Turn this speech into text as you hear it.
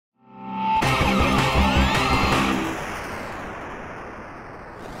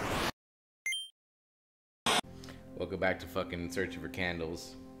go back to fucking searching for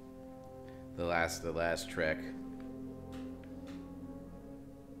candles. The last trek.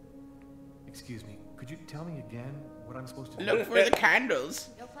 Excuse me, could you tell me again what I'm supposed to do? Look for the candles.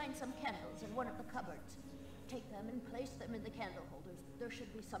 You'll find some candles in one of the cupboards. Take them and place them in the candle holders. There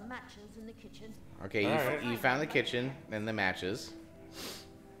should be some matches in the kitchen. Okay, you found the kitchen and the matches.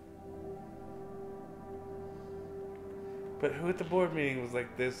 But who at the board meeting was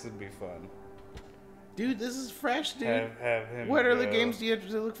like, this would be fun? Dude, this is fresh, dude. Have him What go, other games do you have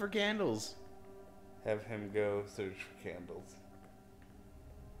to look for candles? Have him go search for candles.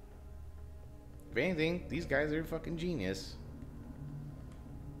 If anything, these guys are fucking genius.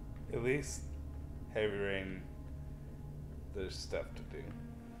 At least Heavy Rain, there's stuff to do.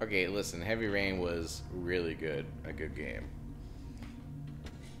 Okay, listen, Heavy Rain was really good. A good game.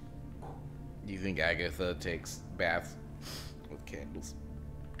 Do you think Agatha takes baths with candles?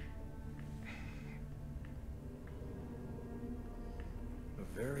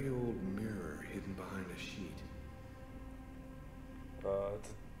 A very old mirror hidden behind a sheet. It's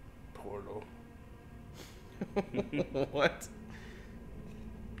a portal. What?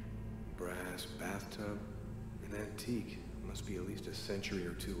 Brass bathtub, an antique. Must be at least a century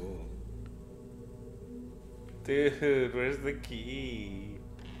or two old. Dude, where's the key?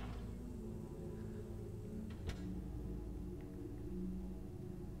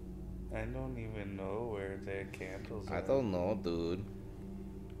 I don't even know where their candles are. I don't know, dude.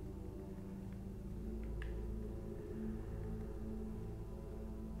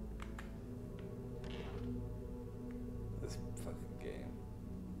 This fucking game.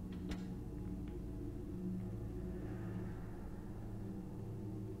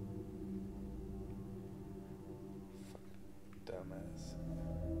 Fucking dumbass.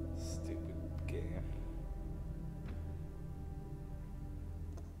 Stupid game.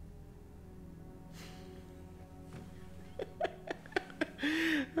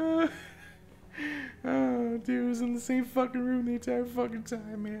 Oh, dude, it was in the same fucking room the entire fucking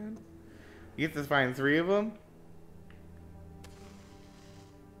time, man. You have to find 3 of them?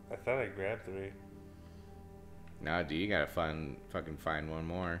 I thought I grabbed 3. No, dude, you gotta fucking find one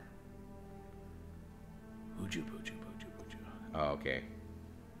more. Ooju booju booju booju. Oh, okay.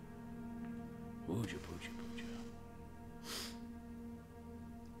 Ooju booju booju.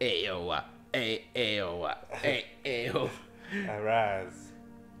 Ayo, ayo, ayo. Rise.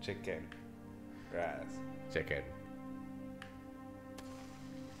 Chicken. Rise. Chicken.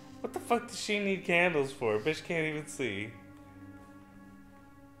 What the fuck does she need candles for? Bitch can't even see.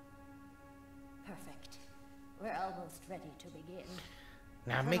 Perfect. We're almost ready to begin.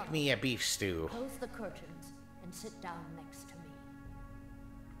 Now make me a beef stew. Close the curtains and sit down next to me.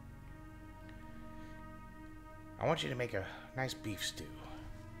 I want you to make a nice beef stew.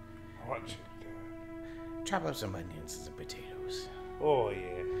 I want you to do it. Chop up some onions and some potatoes. Oh,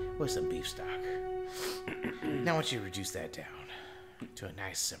 yeah. With some beef stock. Now I want you to reduce that down to a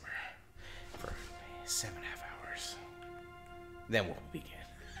nice simmer for 7.5 hours. Then we'll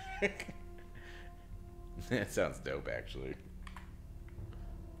begin. That sounds dope, actually.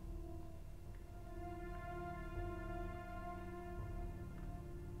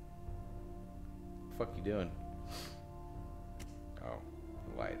 What the fuck you doing? Oh,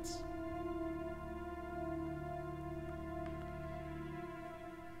 the lights.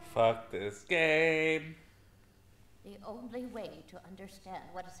 Fuck this game. The only way to understand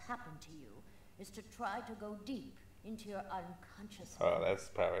what has happened to you is to try to go deep into your unconscious Oh, mind. that's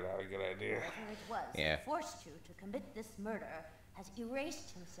probably not a good idea. Whoever it was Yeah. that forced you to commit this murder has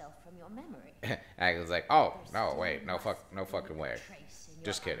erased himself from your memory. I was like, oh, There no, still wait, no must no be fucking a way. trace in your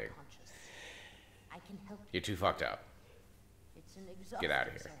Just kidding. unconscious. I can help you. You're too fucked up. It's an Get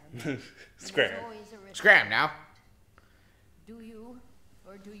outta exhaustive here. ceremony, and Scram. there's always a risk. Scram now. Do you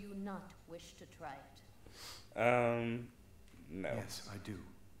or do you not wish to try it? No. Yes, I do.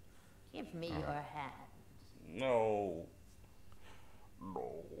 Give me your hand. No.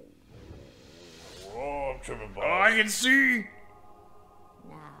 No. Oh, I'm tripping balls. Oh, I can see.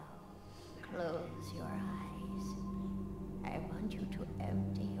 Now, close your eyes. I want you to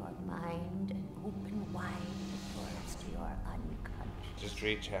empty your mind and open wide towards your unconscious. Just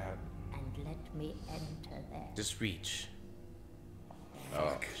reach out. And let me enter there. Just reach.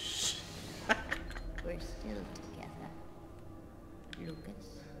 Oh, shit. We're still together.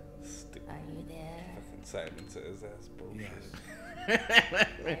 Lucas, Stupid. are you there? Fucking Simon Says that's bullshit. Yes.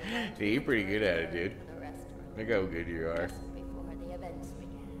 Dude, you're pretty good at it, dude. To the restaurant. Look how good you are. Just before the events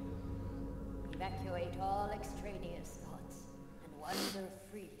began. Evacuate all extraneous thoughts and wander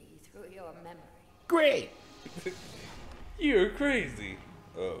freely through your memory. Great. You're crazy.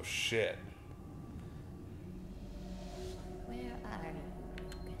 Oh, shit.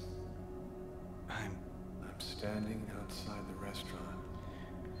 standing outside the restaurant.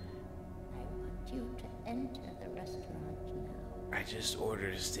 I want you to enter the restaurant now. I just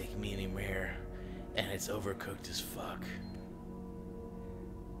ordered a steak medium rare, and it's overcooked as fuck.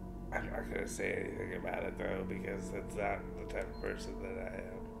 I'm not gonna say anything about it though, because that's not the type of person that I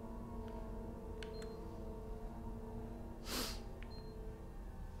am.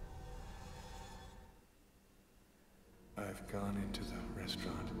 I've gone into the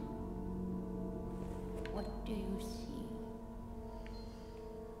restaurant. What do you see?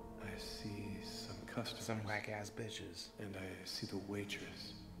 I see some customers. Some whack ass bitches. And I see the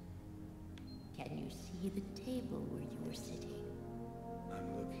waitress. Can you see the table where you were sitting?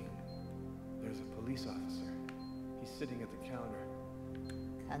 I'm looking. There's a police officer. He's sitting at the counter.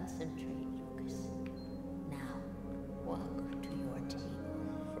 Concentrate, Lucas. Now, walk to your table.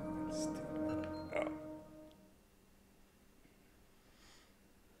 Oh.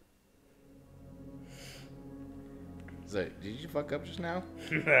 So, did you fuck up just now?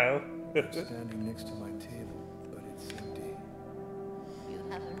 No. I'm standing next to my table, but it's empty. You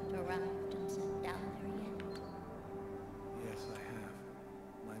haven't arrived and sat down there yet. Yes, I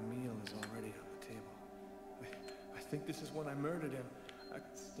have. My meal is already on the table. I think this is when I murdered him.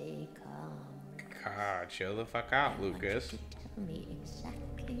 Stay calm. God, chill the fuck out, I want you Lucas. to tell me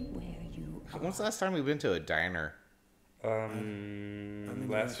exactly where you are. When's the last time we've been to a diner? in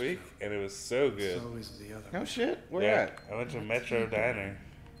the Last week, restaurant. and it was so good. So is the other. No shit? Where Yeah, at? I went to Metro Diner.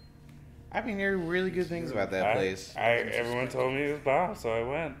 I've been hearing really good things about that place. Everyone told me it was bomb, so I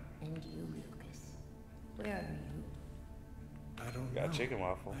went. And you, Lucas. Where are you? I don't Got know. chicken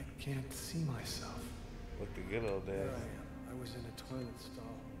waffle. I can't see myself. Looked a good old There day. I am. I was in a toilet stall.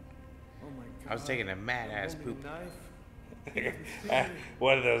 Oh my god. I was taking a mad ass Holding poop. a knife.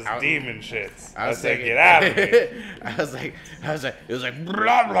 One of those I was- demon shits. I was like, thinking, get out of me. I was like, it was like,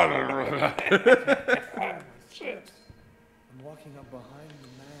 blah, blah, blah, blah. Shit. I'm walking up behind the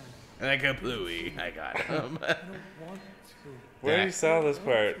man. And I go, Bluey, I got him. I don't want to. Where you saw this I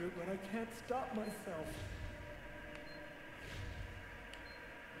part? want to, but I can't stop myself.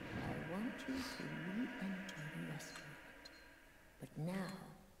 I want you to re-enter the restaurant. But now,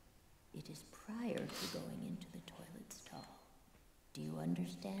 it is prior to going into the toilet stall. Do you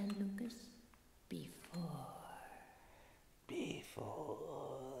understand, Lucas? Before.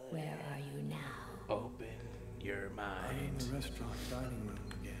 Where are you now? Open your I'm in mind. the restaurant dining room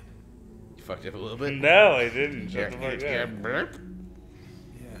again. You fucked up a little bit? No, I didn't. Shut the Yeah, fuck yeah, up. burp.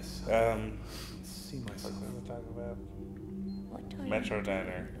 Yes. I can see What myself. was I talking about? What are Metro you doing,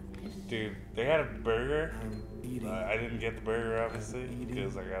 Diner. Lucas? Dude, they had a burger. I'm eating. I didn't get the burger, obviously, I'm eating,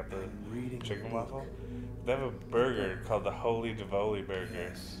 because I got the I'm reading chicken a book. waffle. They have a burger called the Holy Divoli Burger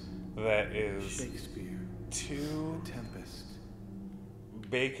Yes. that is Shakespeare. 2 The Tempest.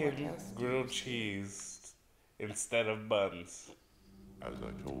 bacon What else do grilled cheese instead of buns. As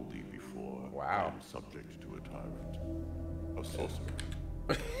I told thee before, Wow. I am subject to a tyrant, a sorcerer.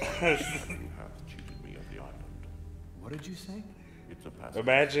 He hath cheated me of the island. What did you say? It's a passage.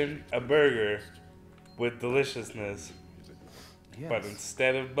 Imagine a burger with deliciousness, Yes. but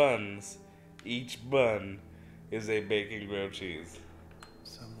instead of buns, each bun is a bacon grilled cheese.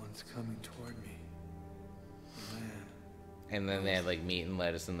 Someone's coming toward me. A man. And then they had like meat and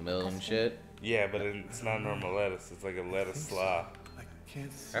lettuce in the middle and shit. Yeah, but it's not normal lettuce. It's like a lettuce slaw. I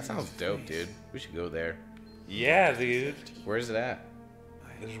can't see That sounds his dope, face. dude. We should go there. Yeah, dude. Where's it at?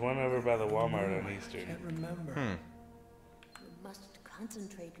 There's one over by the Walmart on I Eastern. can't remember. Hmm. You must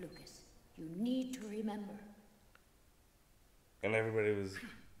concentrate, Lucas. You need to remember. And everybody was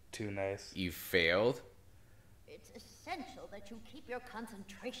too nice. You failed? It's essential that you keep your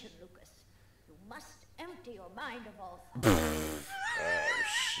concentration, Lucas. You must empty your mind of all thoughts.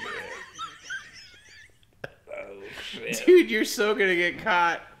 Oh shit. Dude, you're so gonna get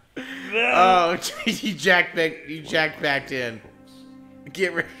caught. No. Oh, you jacked back in.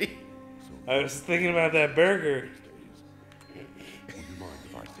 Get ready. I was thinking about that burger. Would you mind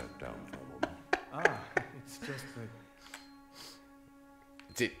if I sat down for a moment? Ah, it's just that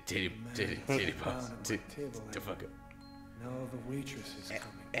Did he pause? Down at Did my table the fuck up. now the waitress is coming.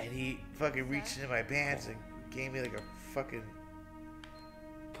 And he fucking reached into my pants and gave me like a fucking.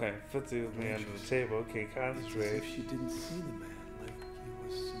 Playing footsie with me under the table. Can't It's as concentrate. if she didn't see the man, like he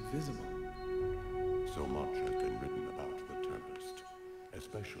was invisible. So much has been written about the Tempest,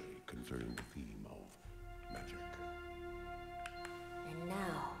 especially concerning the theme of magic. And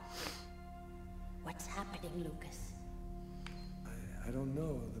now, what's happening, Lucas? I don't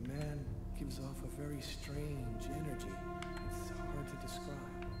know. The man gives off a very strange energy. It's hard to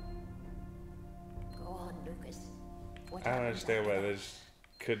describe. Go on, Lucas. What I don't happens understand after why that? this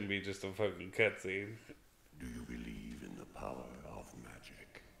couldn't be just a fucking cutscene. Do you believe in the power of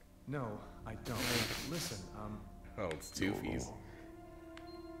magic? No, I don't. Listen, Oh, it's two fees.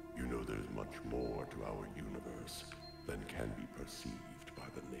 You know there's much more to our universe than can be perceived by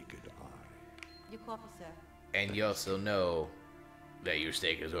the naked eye. Your coffee, sir. And you also know that your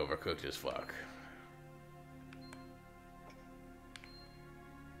steak is overcooked as fuck.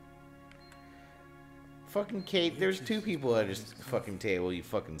 Fucking Kate, there's two people at this fucking table, you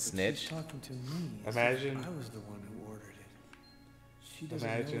fucking snitch. She's talking to me. as Imagine- if I was the one who ordered it. She doesn't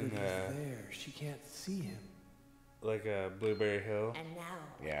Imagine, know that he's there. She can't see him. Like a Blueberry Hill, And now,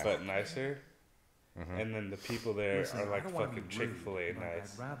 Yeah. but nicer. And then the people there Listen, are I like don't wanna fucking be rude, Chick-fil-A but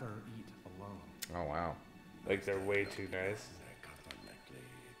nice. I'd rather eat alone. Oh, wow. Like they're way too nice.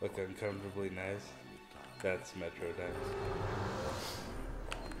 Like uncomfortably nice. That's Metro Times.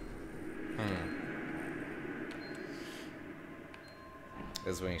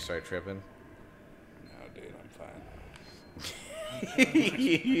 This is when you start tripping. No, dude, I'm fine.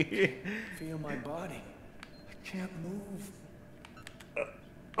 Feel my body. I can't move.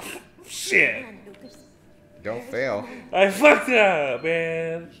 Shit! man, Lucas. Don't fail. I fucked up,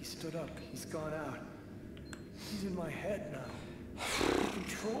 man. He stood up. He's gone out. He's in my head now. He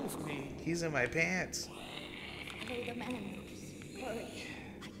controls me. He's in my pants. Follow the man, Lucas. Hurry.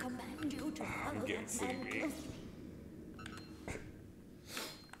 I command you to follow getting that man sleepy. closely.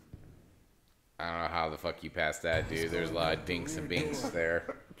 I don't know how the fuck you passed that, dude. There's a lot of dinks and binks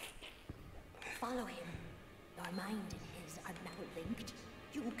there. Follow him. Your mind and his are now linked.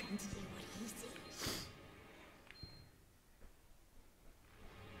 You can see what he sees.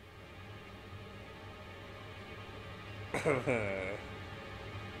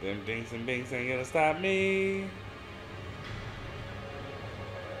 Them dinks and binks ain't gonna stop me.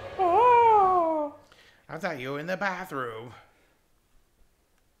 Oh. I thought you were in the bathroom.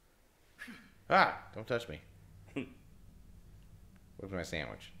 Ah, don't touch me. Where's my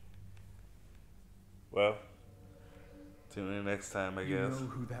sandwich? Well, tune in next time, I You guess. know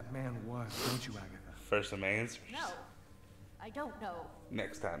who that man was, don't you, Agatha? First some answers. No, I don't know.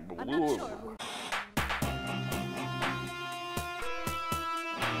 Next time. I'm not sure who.